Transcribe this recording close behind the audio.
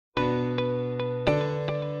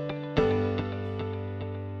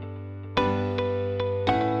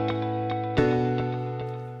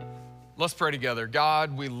Let's pray together.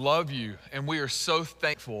 God, we love you, and we are so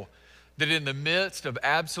thankful that in the midst of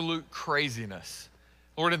absolute craziness,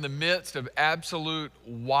 Lord, in the midst of absolute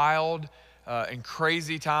wild and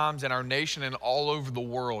crazy times in our nation and all over the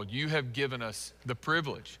world, you have given us the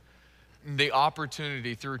privilege, the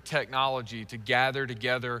opportunity through technology to gather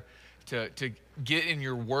together, to get in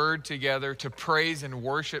your word together, to praise and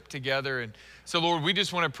worship together. And so, Lord, we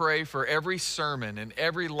just want to pray for every sermon and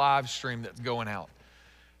every live stream that's going out.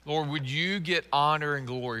 Lord, would you get honor and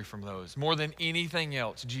glory from those? More than anything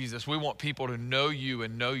else, Jesus, we want people to know you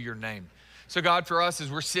and know your name. So God, for us, as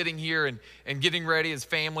we're sitting here and getting ready as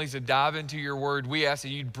families to dive into your word, we ask that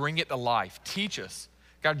you'd bring it to life. Teach us.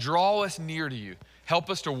 God, draw us near to you. Help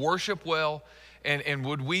us to worship well. And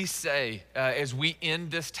would we say, as we end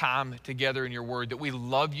this time together in your word, that we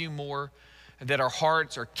love you more, and that our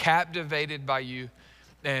hearts are captivated by you,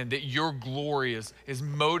 and that your glory is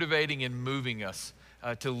motivating and moving us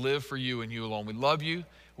to live for you and you alone. We love you.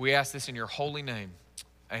 We ask this in your holy name.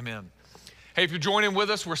 Amen. Hey, if you're joining with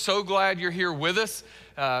us, we're so glad you're here with us.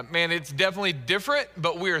 Man, it's definitely different,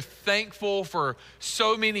 but we are thankful for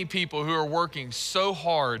so many people who are working so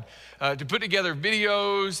hard to put together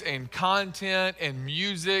videos and content and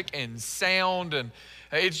music and sound. And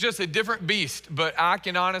it's just a different beast. But I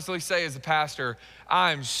can honestly say as a pastor,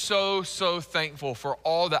 I am so thankful for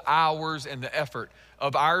all the hours and the effort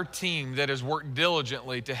of our team that has worked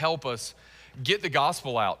diligently to help us get the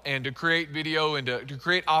gospel out and to create video and to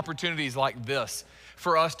create opportunities like this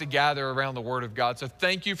for us to gather around the word of God. So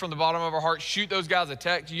thank you from the bottom of our hearts. Shoot those guys a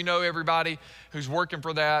text. You know everybody who's working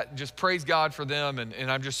for that. Just praise God for them.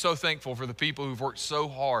 And I'm just so thankful for the people who've worked so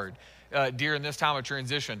hard during this time of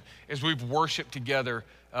transition as we've worshiped together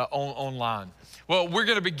online. Well, we're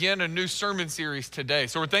going to begin a new sermon series today.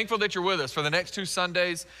 So we're thankful that you're with us. For the next 2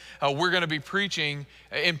 Sundays, we're going to be preaching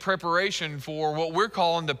in preparation for what we're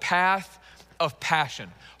calling the path of passion,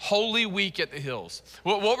 Holy Week at the Hills.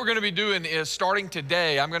 What we're going to be doing is starting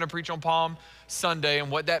today, I'm going to preach on Palm Sunday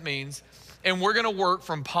and what that means. And we're going to work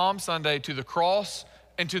from Palm Sunday to the cross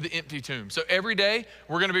and to the empty tomb. So every day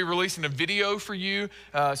we're going to be releasing a video for you.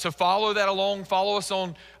 So follow that along. Follow us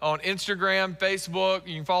on Instagram, Facebook.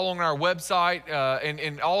 You can follow on our website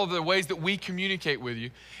and all of the ways that we communicate with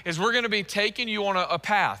you. Is we're going to be taking you on a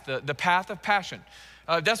path, the path of passion.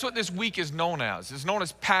 That's what this week is known as. It's known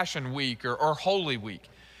as Passion Week or Holy Week.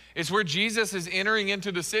 It's where Jesus is entering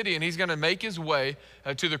into the city and he's going to make his way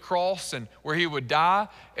to the cross and where he would die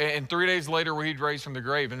and 3 days later where he'd raise from the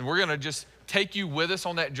grave. And we're going to just take you with us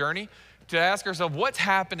on that journey to ask ourselves what's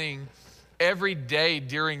happening every day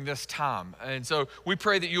during this time. And so we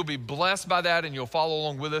pray that you'll be blessed by that and you'll follow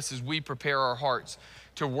along with us as we prepare our hearts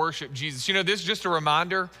to worship Jesus. You know, this is just a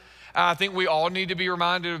reminder. I think we all need to be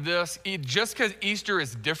reminded of this. Just because Easter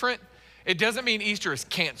is different, it doesn't mean Easter is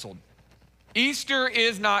canceled. Easter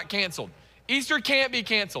is not canceled. Easter can't be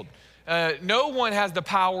canceled. No one has the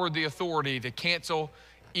power or the authority to cancel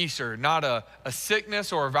Easter. Not a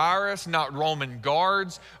sickness or a virus, not Roman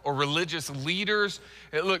guards or religious leaders.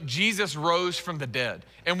 Look, Jesus rose from the dead.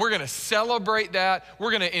 And we're going to celebrate that.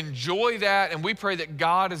 We're going to enjoy that. And we pray that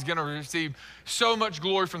God is going to receive so much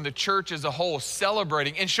glory from the church as a whole,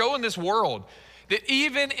 celebrating and showing this world that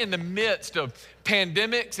even in the midst of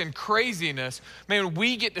pandemics and craziness, man,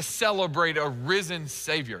 we get to celebrate a risen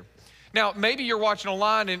Savior. Now, maybe you're watching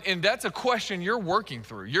online and that's a question you're working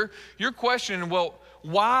through. You're questioning, well,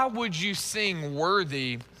 why would you sing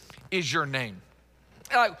 "Worthy is your name"?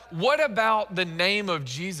 Like, what about the name of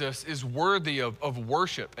Jesus is worthy of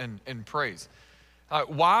worship and praise?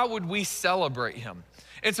 Why would we celebrate him?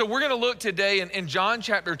 And so we're going to look today in John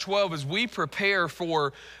chapter 12 as we prepare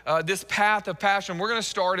for this path of passion. We're going to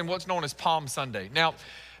start in what's known as Palm Sunday. Now,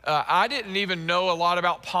 I didn't even know a lot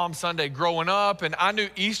about Palm Sunday growing up, and I knew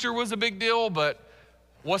Easter was a big deal, but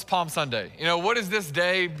what's Palm Sunday? You know, what is this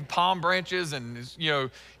day? Palm branches, and you know,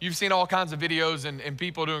 you've seen all kinds of videos and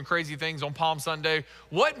people doing crazy things on Palm Sunday.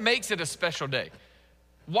 What makes it a special day?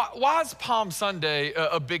 Why is Palm Sunday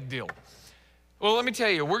a big deal? Well, let me tell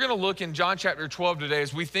you, we're going to look in John chapter 12 today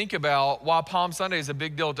as we think about why Palm Sunday is a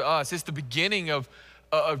big deal to us. It's the beginning of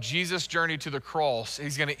Jesus' journey to the cross.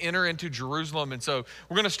 He's going to enter into Jerusalem. And so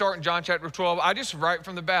we're going to start in John chapter 12. I just right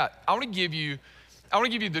from the bat, I want to give you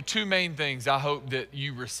the 2 main things I hope that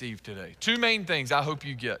you receive today. 2 main things I hope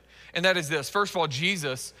you get. And that is this. First of all,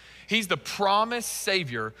 Jesus, he's the promised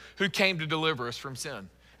Savior who came to deliver us from sin.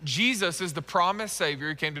 Jesus is the promised Savior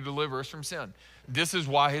who came to deliver us from sin. This is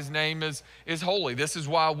why his name is holy. This is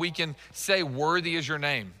why we can say, worthy is your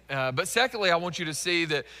name. But secondly, I want you to see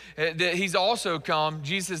that he's also come,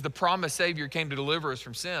 Jesus, the promised Savior, came to deliver us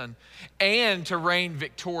from sin and to reign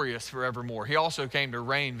victorious forevermore. He also came to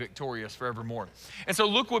reign victorious forevermore. And so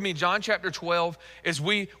look with me, John chapter 12, as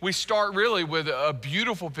we start really with a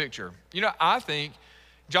beautiful picture. You know, I think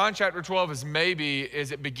John chapter 12 is maybe,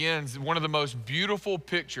 as it begins, one of the most beautiful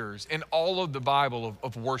pictures in all of the Bible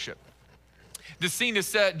of worship. The scene is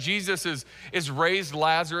set. Jesus is raised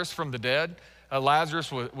Lazarus from the dead.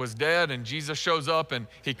 Lazarus was dead, and Jesus shows up and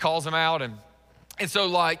he calls him out. And so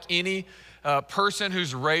like any person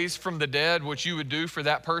who's raised from the dead, what you would do for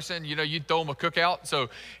that person, you know, you'd throw him a cookout. So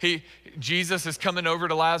Jesus is coming over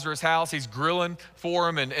to Lazarus' house. He's grilling for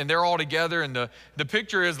him, and they're all together. And the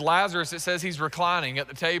picture is Lazarus, it says he's reclining at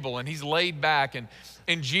the table and he's laid back, and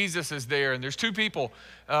Jesus is there. And there's two people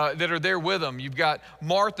that are there with him. You've got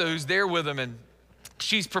Martha who's there with him, and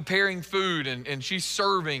she's preparing food and she's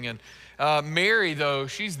serving. And Mary, though,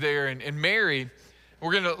 she's there. And Mary,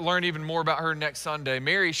 we're going to learn even more about her next Sunday.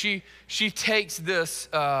 Mary, she takes this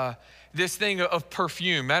thing of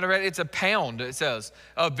perfume. Matter of fact, it's a pound, it says,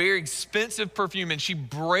 a very expensive perfume, and she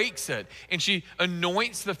breaks it and she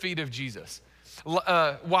anoints the feet of Jesus.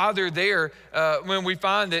 While they're there, when we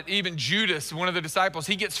find that even Judas, one of the disciples,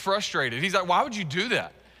 he gets frustrated. He's like, why would you do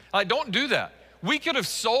that? Like, don't do that. We could have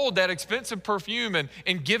sold that expensive perfume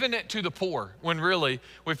and given it to the poor, when really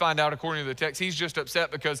we find out, according to the text, he's just upset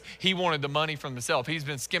because he wanted the money from himself. He's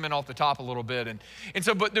been skimming off the top a little bit. And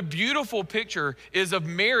so, but the beautiful picture is of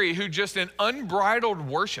Mary, who just in unbridled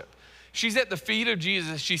worship, she's at the feet of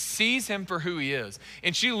Jesus. She sees him for who he is.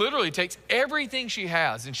 And she literally takes everything she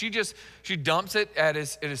has and she dumps it at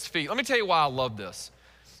his feet. Let me tell you why I love this.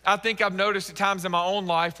 I think I've noticed at times in my own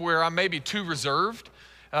life where I'm maybe too reserved.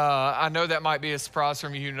 I know that might be a surprise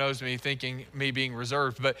from you who knows me, thinking me being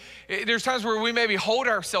reserved, but there's times where we maybe hold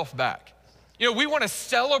ourselves back. You know, we want to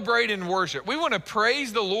celebrate in worship. We want to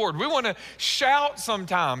praise the Lord. We want to shout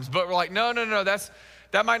sometimes, but we're like, no,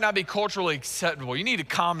 that might not be culturally acceptable. You need to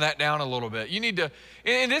calm that down a little bit. You need to,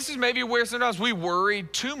 and this is maybe where sometimes we worry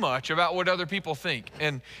too much about what other people think.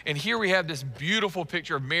 And here we have this beautiful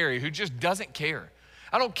picture of Mary who just doesn't care.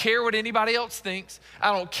 I don't care what anybody else thinks.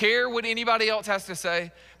 I don't care what anybody else has to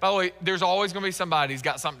say. By the way, there's always gonna be somebody who's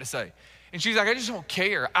got something to say. And she's like, I just don't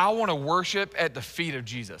care. I wanna worship at the feet of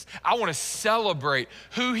Jesus. I wanna celebrate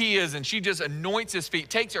who he is. And she just anoints his feet,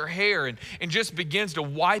 takes her hair and just begins to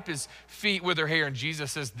wipe his feet with her hair. And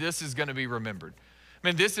Jesus says, this is gonna be remembered. I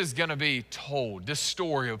mean, this is gonna be told, this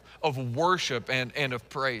story of worship and of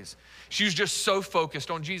praise. She was just so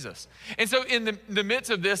focused on Jesus. And so in the midst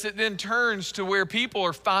of this, it then turns to where people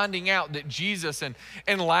are finding out that Jesus and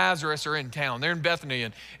Lazarus are in town. They're in Bethany.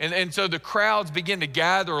 And so the crowds begin to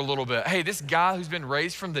gather a little bit. Hey, this guy who's been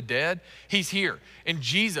raised from the dead, he's here. And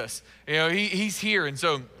Jesus, you know, he's here. And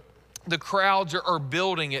so the crowds are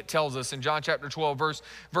building, it tells us in John chapter 12,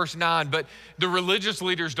 verse 9, but the religious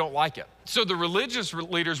leaders don't like it. So the religious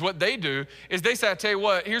leaders, what they do is they say, I tell you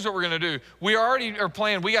what, here's what we're gonna do. We already are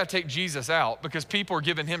planning, we gotta take Jesus out because people are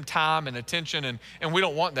giving him time and attention and we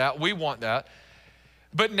don't want that, we want that.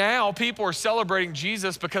 But now people are celebrating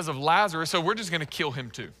Jesus because of Lazarus, so we're just gonna kill him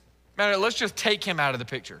too. Man, let's just take him out of the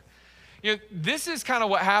picture. You know, this is kind of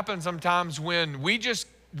what happens sometimes when we just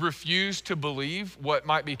refuse to believe what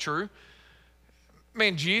might be true.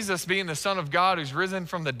 Man, Jesus being the Son of God who's risen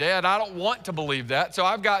from the dead, I don't want to believe that. So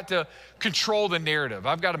I've got to control the narrative.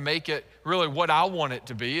 I've got to make it really what I want it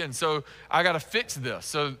to be. And so I got to fix this.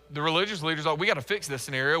 So the religious leaders are like, we got to fix this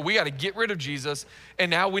scenario. We got to get rid of Jesus. And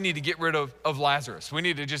now we need to get rid of Lazarus. We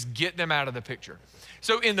need to just get them out of the picture.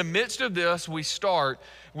 So in the midst of this, we start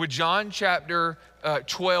with John chapter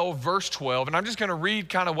 12, verse 12. And I'm just going to read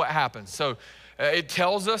kind of what happens. So it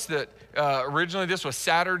tells us that originally this was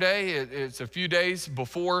Saturday. It's a few days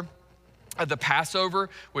before the Passover,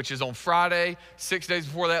 which is on Friday, 6 days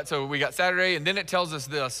before that. So we got Saturday, and then it tells us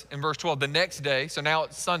this in verse 12, the next day, so now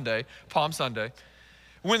it's Sunday, Palm Sunday,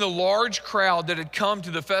 when the large crowd that had come to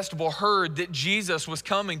the festival heard that Jesus was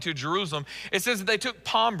coming to Jerusalem, it says that they took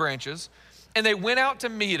palm branches and they went out to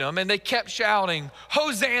meet him and they kept shouting,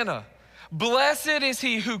 Hosanna, blessed is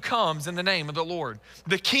he who comes in the name of the Lord,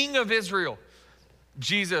 the King of Israel.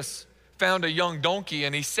 Jesus found a young donkey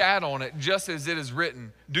and he sat on it just as it is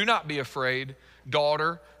written, do not be afraid,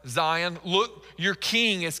 daughter Zion. Look, your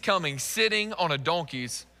king is coming, sitting on a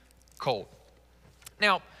donkey's colt.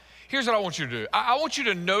 Now, here's what I want you to do. I want you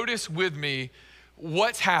to notice with me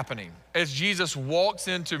what's happening as Jesus walks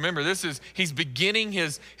into, remember, he's beginning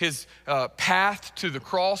his path to the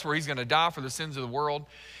cross where he's gonna die for the sins of the world.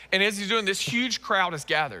 And as he's doing, this huge crowd is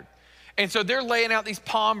gathered. And so they're laying out these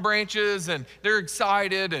palm branches and they're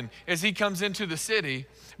excited and as he comes into the city.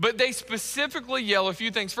 But they specifically yell a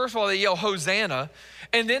few things. First of all, they yell Hosanna,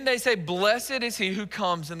 and then they say, blessed is he who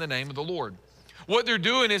comes in the name of the Lord. What they're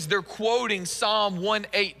doing is they're quoting Psalm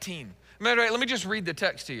 118. Matter of fact, let me just read the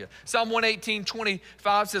text to you. Psalm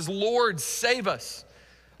 118:25 says, Lord, save us.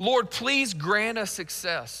 Lord, please grant us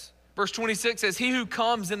success. Verse 26 says, he who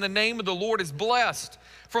comes in the name of the Lord is blessed.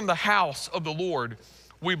 From the house of the Lord,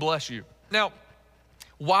 we bless you. Now,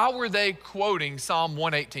 why were they quoting Psalm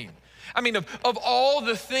 118? I mean, of all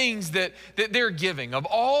the things that they're giving, of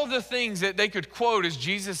all the things that they could quote as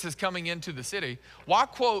Jesus is coming into the city, why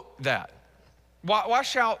quote that? Why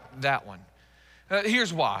shout that one?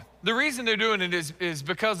 Here's why. The reason they're doing it is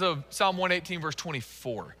because of Psalm 118, verse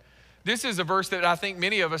 24. This is a verse that I think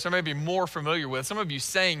many of us are maybe more familiar with. Some of you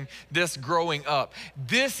sang this growing up.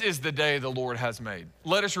 This is the day the Lord has made.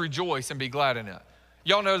 Let us rejoice and be glad in it.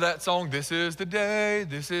 Y'all know that song, this is the day,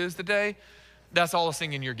 this is the day. That's all the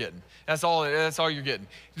singing you're getting. That's all you're getting.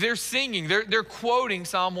 They're singing, they're quoting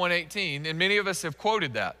Psalm 118, and many of us have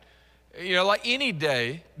quoted that. You know, like any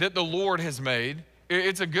day that the Lord has made,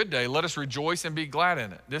 it's a good day. Let us rejoice and be glad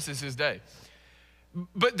in it. This is his day.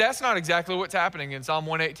 But that's not exactly what's happening in Psalm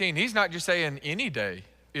 118. He's not just saying any day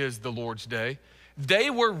is the Lord's day. They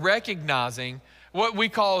were recognizing what we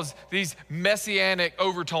call these messianic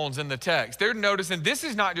overtones in the text. They're noticing this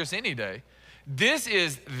is not just any day. This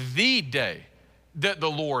is the day that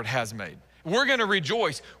the Lord has made. We're gonna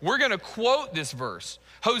rejoice. We're gonna quote this verse.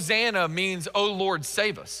 Hosanna means, oh Lord,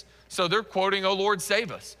 save us. So they're quoting, oh Lord,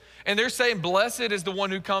 save us. And they're saying, blessed is the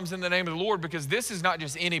one who comes in the name of the Lord, because this is not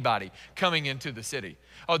just anybody coming into the city.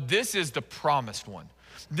 Oh, this is the promised one.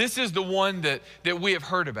 This is the one that we have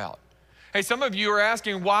heard about. Hey, some of you are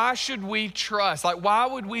asking, why should we trust? Like, why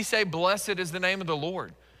would we say, blessed is the name of the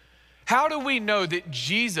Lord? How do we know that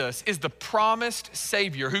Jesus is the promised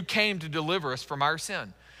Savior who came to deliver us from our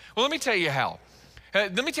sin? Well, let me tell you how.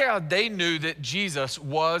 Let me tell you how they knew that Jesus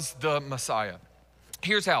was the Messiah.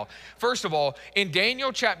 Here's how. First of all, in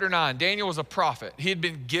Daniel chapter 9, Daniel was a prophet. He had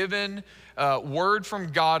been given word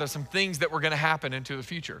from God of some things that were going to happen into the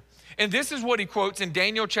future. And this is what he quotes in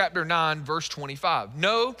Daniel chapter 9, verse 25.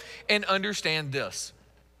 Know and understand this.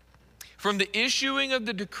 From the issuing of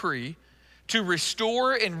the decree to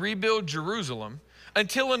restore and rebuild Jerusalem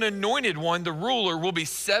until an anointed one, the ruler, will be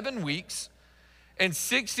 7 weeks and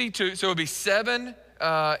 62. So it'll be 7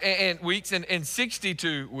 weeks and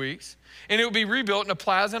 62 weeks. And it will be rebuilt in a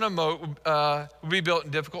plaza and a moat will be built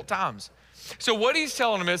in difficult times. So what he's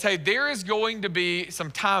telling them is, hey, there is going to be some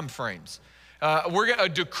time frames. A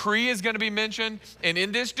decree is going to be mentioned, and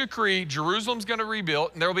in this decree, Jerusalem's going to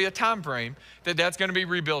rebuild, and there will be a time frame that's going to be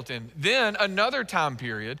rebuilt in. Then another time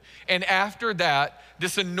period, and after that,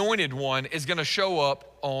 this anointed one is going to show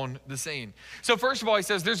up on the scene. So first of all, he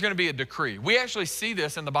says there's going to be a decree. We actually see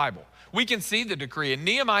this in the Bible. We can see the decree. In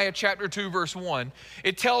Nehemiah chapter 2, verse 1,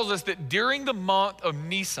 it tells us that during the month of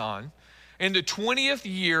Nisan, in the 20th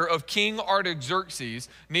year of King Artaxerxes,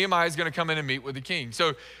 Nehemiah is going to come in and meet with the king.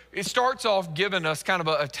 So it starts off giving us kind of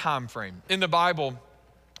a time frame. In the Bible,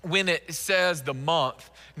 when it says the month,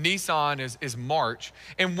 Nisan is March.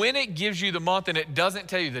 And when it gives you the month and it doesn't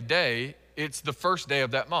tell you the day, it's the first day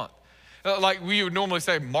of that month. Like we would normally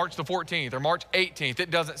say March the 14th or March 18th. It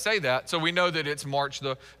doesn't say that, so we know that it's March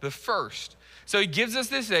the 1st. So he gives us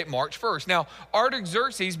this date, March 1st. Now,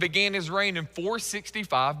 Artaxerxes began his reign in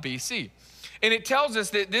 465 BC. And it tells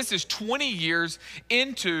us that this is 20 years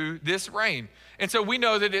into this reign. And so we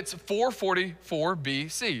know that it's 444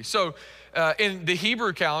 BC. So in the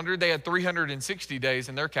Hebrew calendar, they had 360 days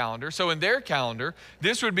in their calendar. So in their calendar,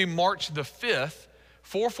 this would be March the 5th,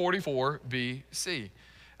 444 BC.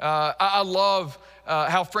 I love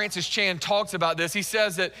how Francis Chan talks about this. He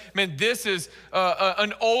says that, man, this is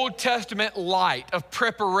an Old Testament light of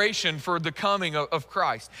preparation for the coming of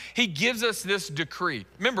Christ. He gives us this decree.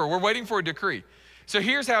 Remember, we're waiting for a decree. So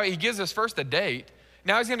here's how he gives us first a date.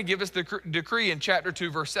 Now he's going to give us the decree in chapter 2,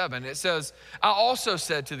 verse 7. It says, I also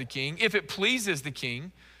said to the king, if it pleases the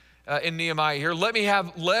king, in Nehemiah here, let me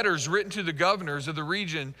have letters written to the governors of the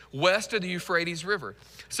region west of the Euphrates River.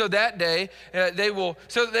 So that day they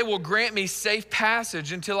will grant me safe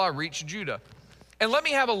passage until I reach Judah. And let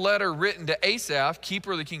me have a letter written to Asaph,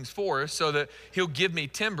 keeper of the king's forest, so that he'll give me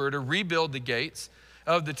timber to rebuild the gates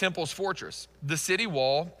of the temple's fortress, the city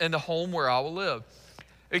wall, and the home where I will live.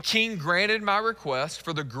 The king granted my request,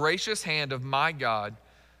 for the gracious hand of my God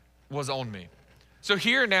was on me. So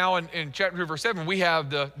here now in chapter 2, verse 7, we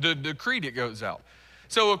have the decree that goes out.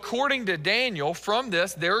 So according to Daniel, from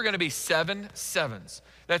this, there are going to be 7 sevens.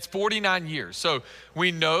 That's 49 years. So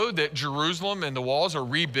we know that Jerusalem and the walls are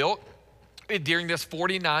rebuilt during this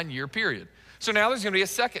 49-year period. So now there's going to be a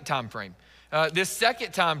second time frame. This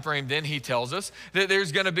second time frame, then he tells us that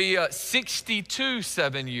there's going to be 62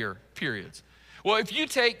 7-year periods. Well, if you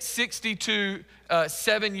take 62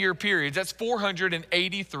 7-year periods, that's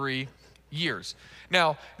 483 years.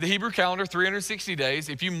 Now, the Hebrew calendar, 360 days.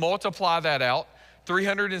 If you multiply that out,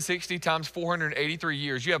 360 times 483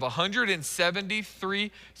 years, you have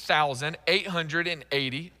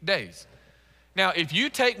 173,880 days. Now, if you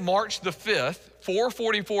take March the 5th,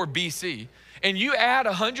 444 BC, and you add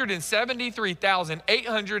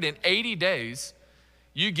 173,880 days,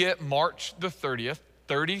 you get March the 30th,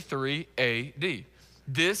 33 AD.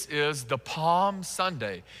 This is the Palm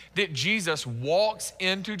Sunday that Jesus walks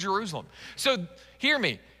into Jerusalem. So hear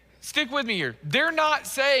me, stick with me here. They're not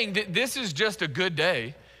saying that this is just a good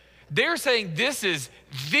day. They're saying this is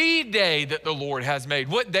the day that the Lord has made.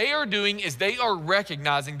 What they are doing is they are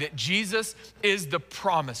recognizing that Jesus is the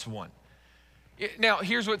promised one. Now,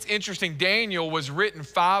 here's what's interesting. Daniel was written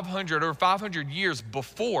 500 years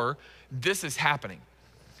before this is happening.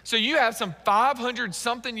 So you have some 500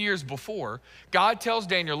 something years before, God tells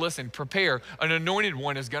Daniel, listen, prepare, an anointed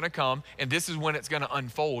one is gonna come, and this is when it's gonna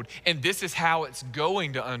unfold, and this is how it's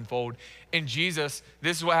going to unfold. And Jesus,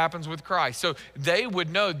 this is what happens with Christ. So they would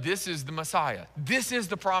know this is the Messiah. This is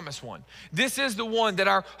the promised one. This is the one that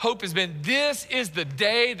our hope has been. This is the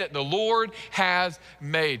day that the Lord has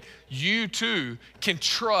made. You too can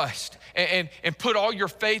trust and put all your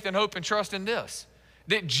faith and hope and trust in this.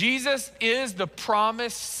 That Jesus is the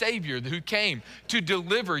promised Savior who came to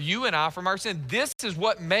deliver you and I from our sin. This is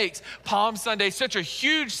what makes Palm Sunday such a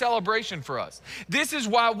huge celebration for us. This is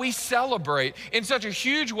why we celebrate in such a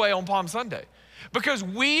huge way on Palm Sunday. Because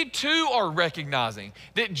we too are recognizing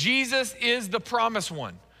that Jesus is the promised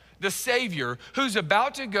one, the Savior who's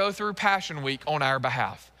about to go through Passion Week on our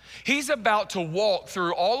behalf. He's about to walk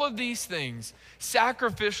through all of these things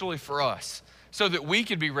sacrificially for us, so that we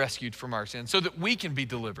can be rescued from our sins, so that we can be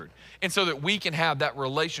delivered, and so that we can have that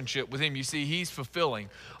relationship with him. You see, he's fulfilling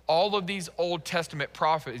all of these Old Testament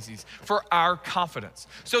prophecies for our confidence,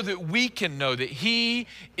 so that we can know that he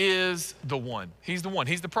is the one. He's the one.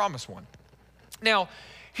 He's the promised one. Now,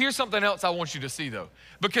 here's something else I want you to see, though,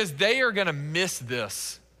 because they are going to miss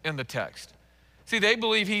this in the text. See, they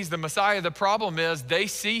believe he's the Messiah. The problem is they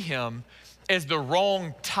see him as the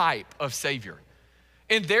wrong type of Savior.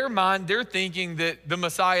 In their mind, they're thinking that the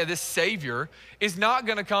Messiah, this Savior, is not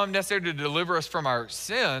gonna come necessarily to deliver us from our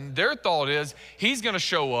sin. Their thought is he's gonna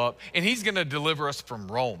show up and he's gonna deliver us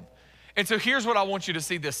from Rome. And so here's what I want you to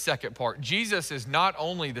see, this second part. Jesus is not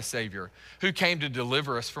only the Savior who came to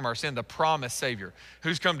deliver us from our sin, the promised Savior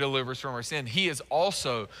who's come to deliver us from our sin. He is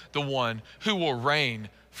also the one who will reign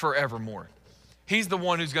forevermore. He's the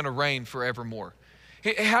one who's gonna reign forevermore.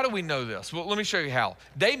 How do we know this? Well, let me show you how.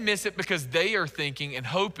 They miss it because they are thinking and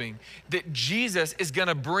hoping that Jesus is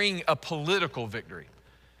gonna bring a political victory.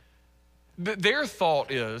 Their thought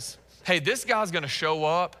is, hey, this guy's gonna show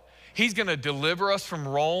up, he's gonna deliver us from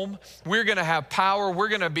Rome, we're gonna have power, we're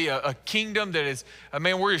gonna be a kingdom that is,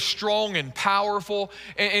 we're strong and powerful.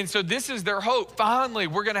 And so this is their hope. Finally,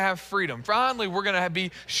 we're gonna have freedom. Finally, we're gonna be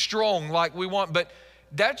strong like we want. But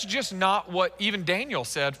that's just not what even Daniel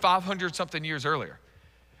said 500 something years earlier.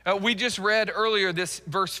 We just read earlier this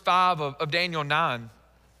verse 5 of Daniel 9,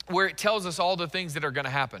 where it tells us all the things that are gonna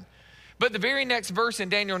happen. But the very next verse in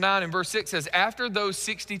Daniel 9 and verse 6 says, after those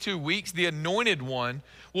 62 weeks, the anointed one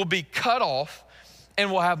will be cut off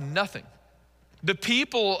and will have nothing. The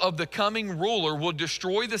people of the coming ruler will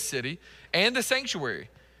destroy the city and the sanctuary.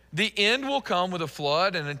 The end will come with a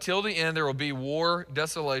flood, and until the end there will be war,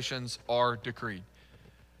 desolations are decreed.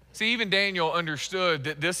 See, even Daniel understood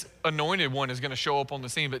that this anointed one is gonna show up on the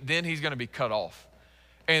scene, but then he's gonna be cut off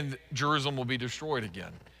and Jerusalem will be destroyed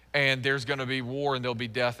again. And there's gonna be war and there'll be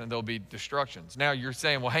death and there'll be destructions. Now you're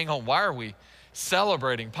saying, well, hang on, why are we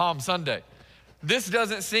celebrating Palm Sunday? This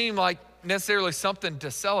doesn't seem like necessarily something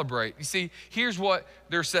to celebrate. You see, here's what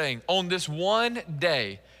they're saying. On this one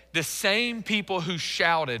day, the same people who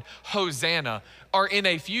shouted, Hosanna, are in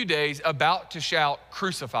a few days about to shout,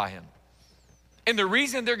 crucify him. And the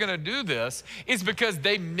reason they're gonna do this is because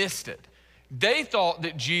they missed it. They thought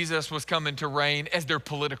that Jesus was coming to reign as their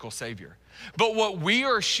political Savior. But what we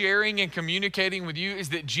are sharing and communicating with you is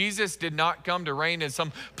that Jesus did not come to reign as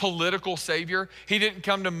some political Savior. He didn't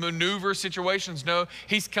come to maneuver situations. No,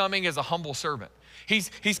 he's coming as a humble servant.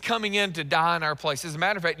 He's coming in to die in our place. As a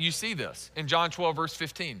matter of fact, you see this in John 12, verse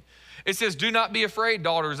 15. It says, do not be afraid,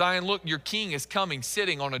 daughter of Zion. Look, your king is coming,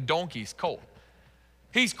 sitting on a donkey's colt.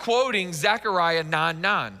 He's quoting Zechariah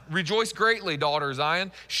 9:9. Rejoice greatly, daughter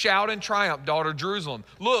Zion. Shout in triumph, daughter Jerusalem.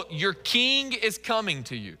 Look, your king is coming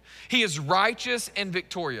to you. He is righteous and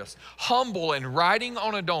victorious, humble and riding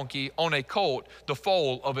on a donkey, on a colt, the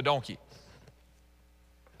foal of a donkey.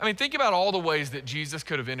 I mean, think about all the ways that Jesus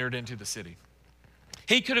could have entered into the city.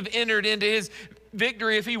 He could have entered into his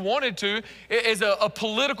victory if he wanted to. As a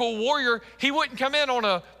political warrior, he wouldn't come in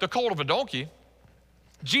on the colt of a donkey.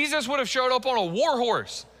 Jesus would have showed up on a war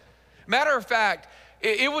horse. Matter of fact,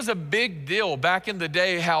 it was a big deal back in the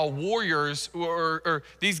day how warriors or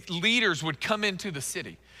these leaders would come into the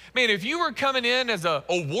city. Man, if you were coming in as a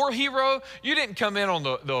war hero, you didn't come in on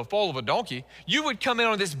the foal of a donkey. You would come in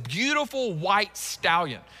on this beautiful white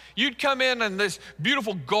stallion. You'd come in on this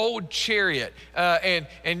beautiful gold chariot, and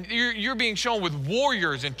you're being shown with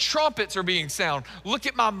warriors and trumpets are being sounded. Look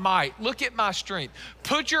at my might. Look at my strength.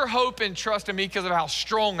 Put your hope and trust in me because of how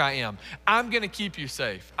strong I am. I'm going to keep you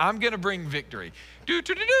safe. I'm going to bring victory.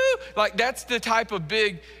 Like that's the type of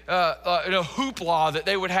big hoopla that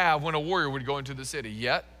they would have when a warrior would go into the city.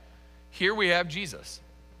 Yet, here we have Jesus,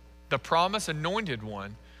 the promised anointed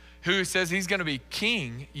one who says he's going to be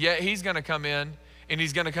king, yet he's going to come in and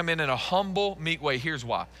he's going to come in a humble, meek way. Here's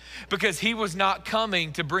why. Because he was not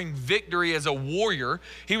coming to bring victory as a warrior.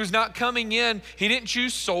 He was not coming in. He didn't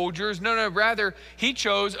choose soldiers. No, rather, he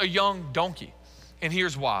chose a young donkey. And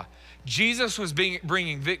here's why. Jesus was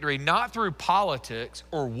bringing victory not through politics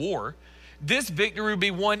or war. This victory would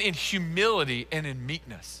be won in humility and in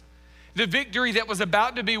meekness. The victory that was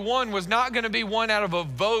about to be won was not going to be won out of a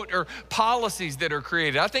vote or policies that are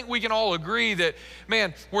created. I think we can all agree that,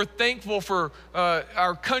 man, we're thankful for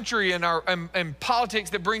our country and politics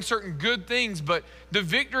that bring certain good things, but the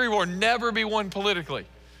victory will never be won politically.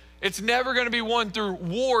 It's never going to be won through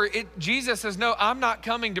war. Jesus says, no, I'm not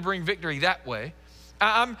coming to bring victory that way.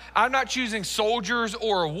 I'm not choosing soldiers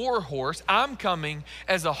or a war horse. I'm coming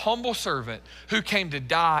as a humble servant who came to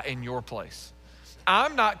die in your place.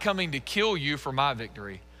 I'm not coming to kill you for my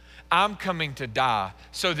victory. I'm coming to die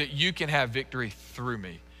so that you can have victory through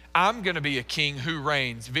me. I'm going to be a king who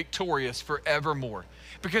reigns victorious forevermore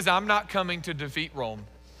because I'm not coming to defeat Rome.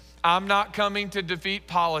 I'm not coming to defeat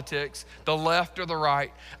politics, the left or the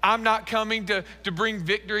right. I'm not coming to bring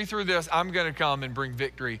victory through this. I'm going to come and bring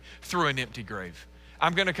victory through an empty grave.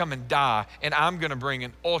 I'm going to come and die, and I'm going to bring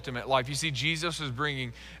an ultimate life. You see, Jesus was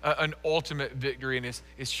bringing an ultimate victory in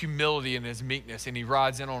his humility and his meekness, and he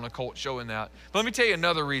rides in on a colt showing that. But let me tell you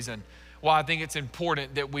another reason why I think it's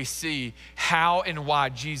important that we see how and why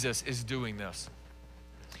Jesus is doing this.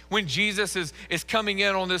 When Jesus is coming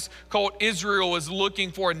in on this colt, Israel is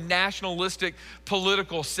looking for a nationalistic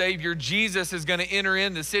political savior. Jesus is going to enter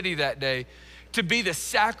in the city that day to be the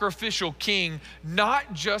sacrificial king,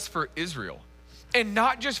 not just for Israel, and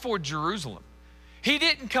not just for Jerusalem. He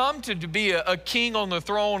didn't come to be a king on the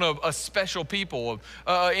throne of a special people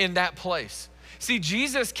in that place. See,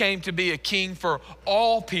 Jesus came to be a king for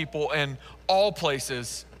all people and all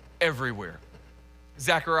places everywhere.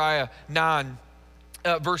 Zechariah 9,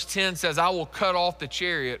 verse 10 says, I will cut off the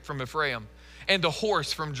chariot from Ephraim and the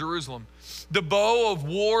horse from Jerusalem. The bow of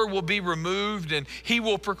war will be removed, and he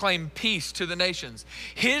will proclaim peace to the nations.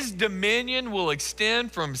 His dominion will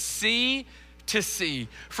extend from sea to sea,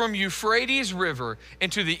 from Euphrates River and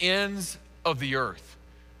to the ends of the earth.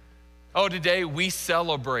 Oh, today we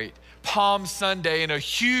celebrate Palm Sunday in a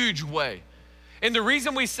huge way. And the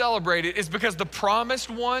reason we celebrate it is because the promised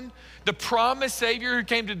one, the promised Savior who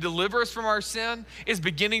came to deliver us from our sin, is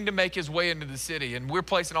beginning to make his way into the city. And we're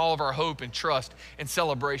placing all of our hope and trust and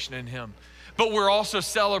celebration in him. But we're also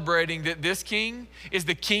celebrating that this king is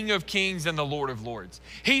the King of Kings and the Lord of Lords.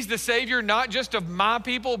 He's the Savior not just of my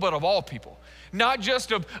people, but of all people. Not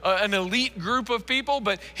just of an elite group of people,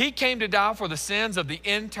 but he came to die for the sins of the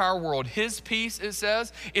entire world. His peace, it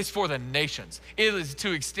says, is for the nations. It is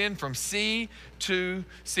to extend from sea to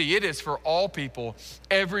sea. It is for all people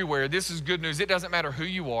everywhere. This is good news. It doesn't matter who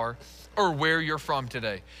you are or where you're from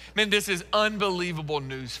today. Man, this is unbelievable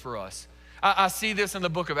news for us. I see this in the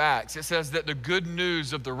book of Acts. It says that the good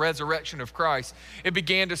news of the resurrection of Christ, it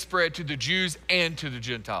began to spread to the Jews and to the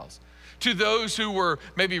Gentiles, to those who were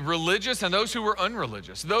maybe religious and those who were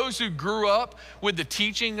unreligious, those who grew up with the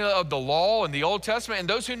teaching of the law and the Old Testament and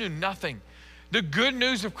those who knew nothing. The good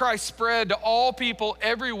news of Christ spread to all people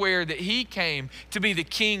everywhere, that he came to be the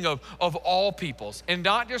king of all peoples, and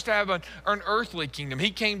not just to have an earthly kingdom.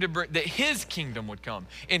 He came to bring that his kingdom would come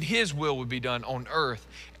and his will would be done on earth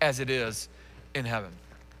as it is in heaven.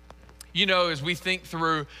 You know, as we think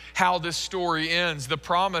through how this story ends, the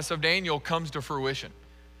promise of Daniel comes to fruition.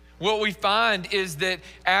 What we find is that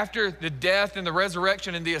after the death and the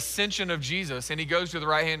resurrection and the ascension of Jesus, and he goes to the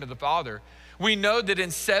right hand of the Father, we know that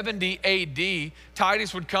in 70 AD,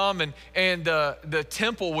 Titus would come and the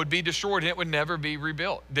temple would be destroyed and it would never be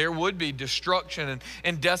rebuilt. There would be destruction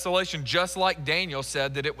and desolation, just like Daniel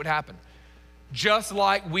said that it would happen. Just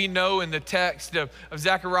like we know in the text of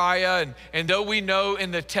Zechariah, and though we know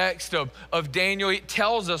in the text of Daniel, it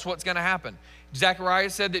tells us what's gonna happen. Zechariah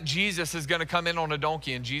said that Jesus is gonna come in on a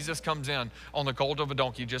donkey, and Jesus comes in on the colt of a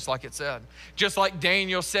donkey, just like it said. Just like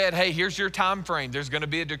Daniel said, hey, here's your time frame. There's gonna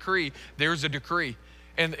be a decree. There's a decree,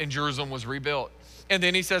 and Jerusalem was rebuilt. And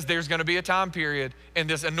then he says there's gonna be a time period, and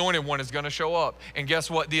this anointed one is gonna show up. And guess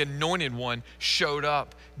what? The anointed one showed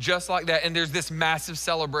up, just like that. And there's this massive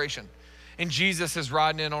celebration. And Jesus is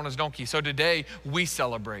riding in on his donkey. So today we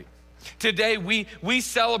celebrate. Today we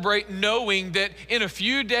celebrate knowing that in a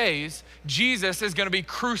few days, Jesus is gonna be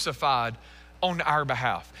crucified on our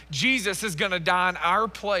behalf. Jesus is gonna die in our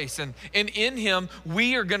place, and in him,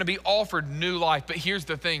 we are gonna be offered new life. But here's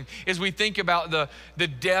the thing, as we think about the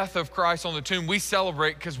death of Christ on the tomb, we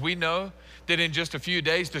celebrate because we know that in just a few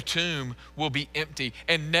days, the tomb will be empty.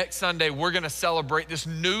 And next Sunday, we're gonna celebrate this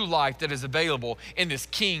new life that is available in this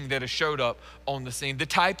king that has showed up on the scene. The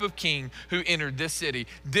type of king who entered this city.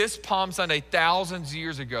 This Palm Sunday, thousands of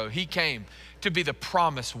years ago, he came to be the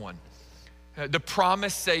promised one, the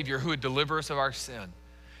promised Savior who would deliver us of our sin,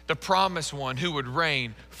 the promised one who would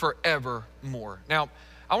reign forevermore. Now,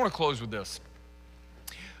 I wanna close with this.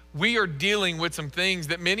 We are dealing with some things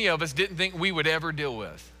that many of us didn't think we would ever deal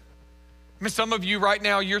with. I mean, some of you right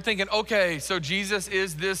now, you're thinking, okay, so Jesus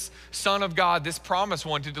is this Son of God, this promised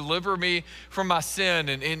one to deliver me from my sin,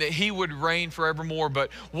 and that he would reign forevermore. But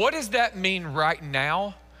what does that mean right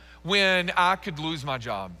now when I could lose my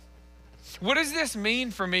job? What does this mean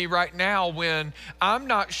for me right now when I'm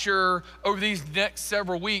not sure over these next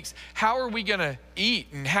several weeks, how are we gonna eat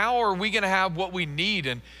and how are we gonna have what we need?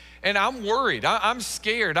 And I'm worried, I'm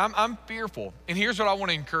scared, I'm fearful. And here's what I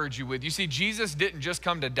wanna encourage you with. You see, Jesus didn't just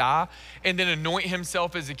come to die and then anoint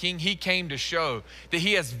himself as a king. He came to show that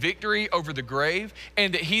he has victory over the grave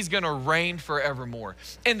and that he's gonna reign forevermore.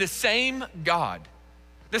 And the same God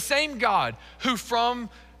who from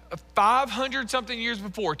 500 something years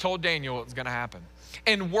before told Daniel what was gonna happen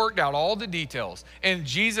and worked out all the details. And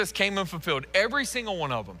Jesus came and fulfilled every single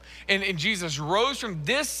one of them. And Jesus rose from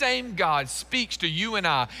this same God, speaks to you and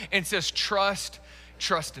I and says, trust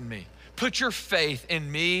in me. Put your faith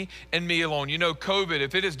in me and me alone. You know, COVID,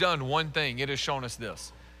 if it has done one thing, it has shown us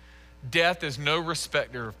this. Death is no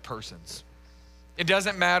respecter of persons. It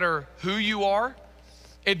doesn't matter who you are.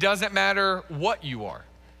 It doesn't matter what you are.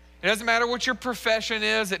 It doesn't matter what your profession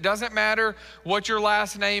is. It doesn't matter what your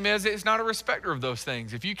last name is. It's not a respecter of those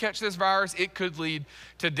things. If you catch this virus, it could lead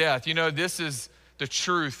to death. You know, this is the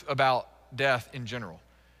truth about death in general.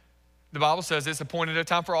 The Bible says it's appointed a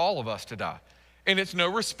time for all of us to die. And it's no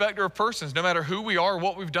respecter of persons. No matter who we are,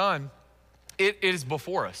 what we've done, it is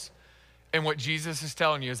before us. And what Jesus is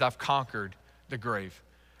telling you is, I've conquered the grave.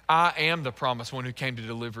 I am the promised one who came to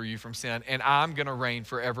deliver you from sin, and I'm gonna reign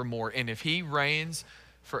forevermore. And if he reigns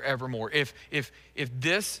forevermore. If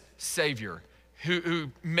this Savior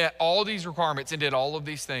who met all these requirements and did all of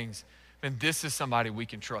these things, then this is somebody we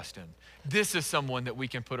can trust in. This is someone that we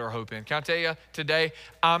can put our hope in. Can I tell you, today,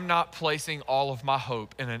 I'm not placing all of my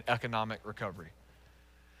hope in an economic recovery.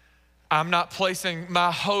 I'm not placing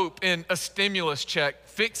my hope in a stimulus check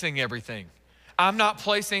fixing everything. I'm not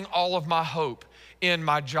placing all of my hope in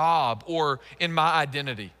my job or in my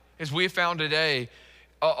identity. As we have found today,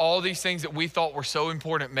 all these things that we thought were so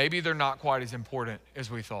important, maybe they're not quite as important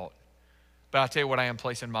as we thought. But I'll tell you what I am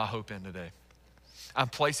placing my hope in today. I'm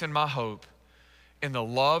placing my hope in the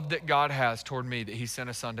love that God has toward me, that he sent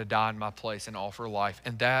a son to die in my place and offer life.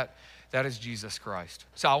 And that is Jesus Christ.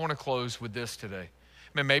 So I want to close with this today.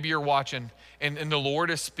 I mean, maybe you're watching and the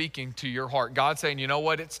Lord is speaking to your heart. God's saying, you know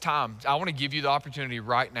what, it's time. I want to give you the opportunity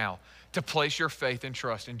right now to place your faith and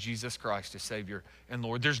trust in Jesus Christ as Savior and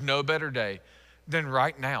Lord. There's no better day than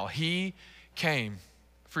right now. He came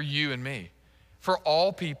for you and me, for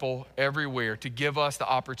all people everywhere, to give us the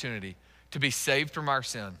opportunity to be saved from our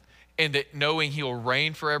sin, and that knowing he'll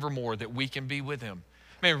reign forevermore, that we can be with him.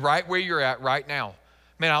 Man, right where you're at right now,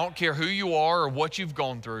 man, I don't care who you are or what you've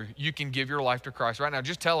gone through, you can give your life to Christ right now.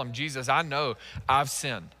 Just tell him, Jesus, I know I've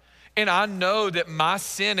sinned. And I know that my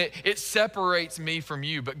sin, it separates me from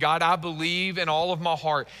you. But God, I believe in all of my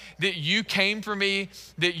heart that you came for me,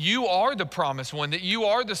 that you are the promised one, that you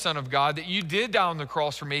are the Son of God, that you did die on the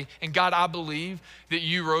cross for me. And God, I believe that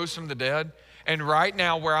you rose from the dead. And right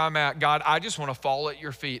now where I'm at, God, I just want to fall at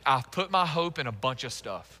your feet. I've put my hope in a bunch of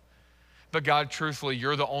stuff. But God, truthfully,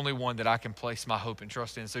 you're the only one that I can place my hope and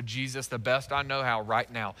trust in. So Jesus, the best I know how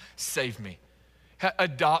right now, save me.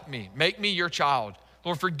 Adopt me. Make me your child.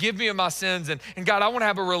 Lord, forgive me of my sins. And God, I want to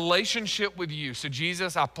have a relationship with you. So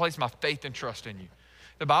Jesus, I place my faith and trust in you.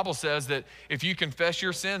 The Bible says that if you confess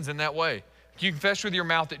your sins in that way, if you confess with your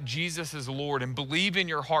mouth that Jesus is Lord and believe in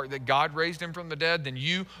your heart that God raised him from the dead, then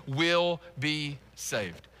you will be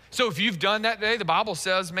saved. So if you've done that today, the Bible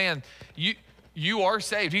says, man, you are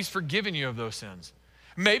saved. He's forgiven you of those sins.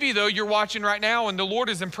 Maybe though you're watching right now and the Lord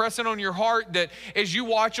is impressing on your heart that as you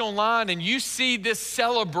watch online and you see this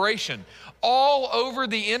celebration all over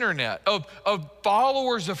the internet of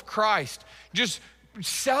followers of Christ just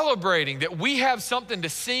celebrating that we have something to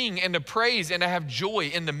sing and to praise and to have joy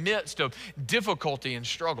in the midst of difficulty and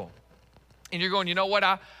struggle. And you're going, you know what?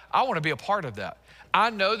 I want to be a part of that. I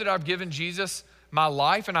know that I've given Jesus my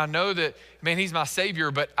life and I know that, man, he's my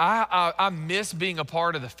Savior, but I miss being a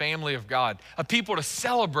part of the family of God, of people to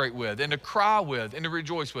celebrate with and to cry with and to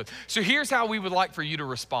rejoice with. So here's how we would like for you to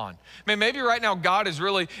respond. Man, maybe right now God is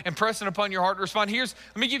really impressing upon your heart to respond. Let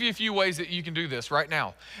me give you a few ways that you can do this right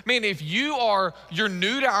now. Man, if you're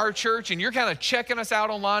new to our church and you're kind of checking us out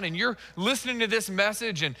online and you're listening to this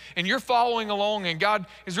message and you're following along and God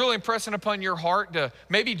is really impressing upon your heart to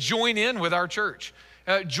maybe join in with our church.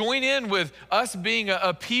 Join in with us being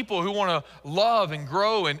a people who want to love and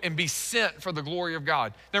grow and be sent for the glory of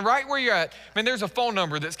God. Then right where you're at, man, there's a phone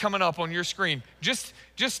number that's coming up on your screen. Just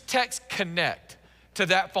text CONNECT to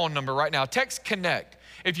that phone number right now. Text CONNECT.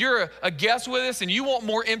 If you're a guest with us and you want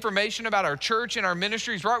more information about our church and our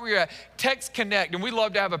ministries, right where you're at, text CONNECT. And we'd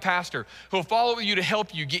love to have a pastor who will follow you to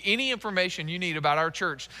help you get any information you need about our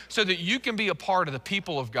church so that you can be a part of the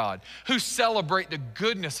people of God who celebrate the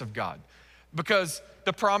goodness of God. Because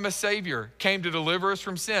the promised Savior came to deliver us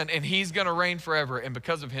from sin and he's gonna reign forever. And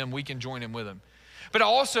because of him, we can join him with him. But I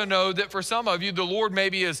also know that for some of you, the Lord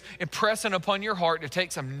maybe is impressing upon your heart to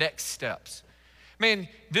take some next steps. Man,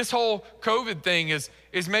 this whole COVID thing is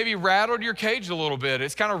maybe rattled your cage a little bit.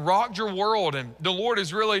 It's kind of rocked your world and the Lord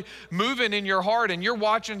is really moving in your heart and you're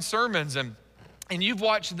watching sermons and you've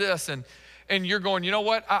watched this and you're going, you know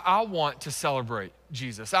what? I want to celebrate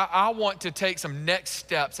Jesus. I want to take some next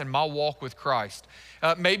steps in my walk with Christ.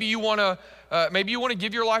 Maybe you want to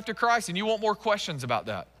give your life to Christ and you want more questions about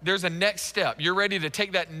that. There's a next step. You're ready to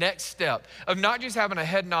take that next step of not just having a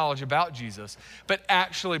head knowledge about Jesus, but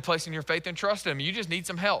actually placing your faith and trust in him. You just need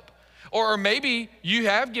some help. Or maybe you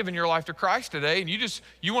have given your life to Christ today and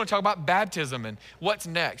you want to talk about baptism and what's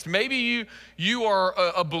next. Maybe you are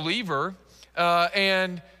a believer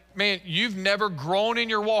and man, you've never grown in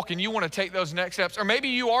your walk and you want to take those next steps. Or maybe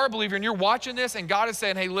you are a believer and you're watching this and God is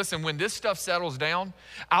saying, hey, listen, when this stuff settles down,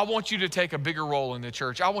 I want you to take a bigger role in the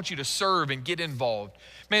church. I want you to serve and get involved.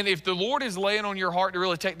 Man, if the Lord is laying on your heart to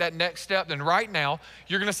really take that next step, then right now,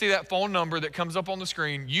 you're going to see that phone number that comes up on the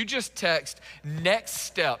screen. You just text next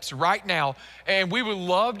steps right now, and we would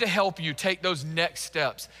love to help you take those next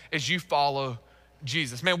steps as you follow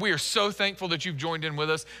Jesus. Man, we are so thankful that you've joined in with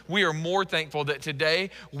us. We are more thankful that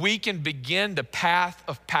today we can begin the path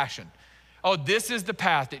of passion. Oh, this is the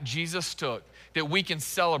path that Jesus took that we can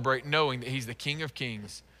celebrate knowing that he's the King of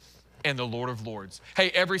Kings and the Lord of Lords.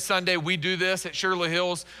 Hey, every Sunday we do this at Shirley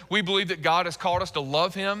Hills. We believe that God has called us to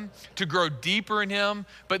love him, to grow deeper in him,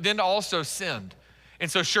 but then to also send.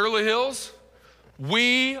 And so Shirley Hills,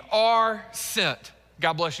 we are sent.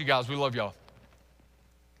 God bless you guys. We love y'all.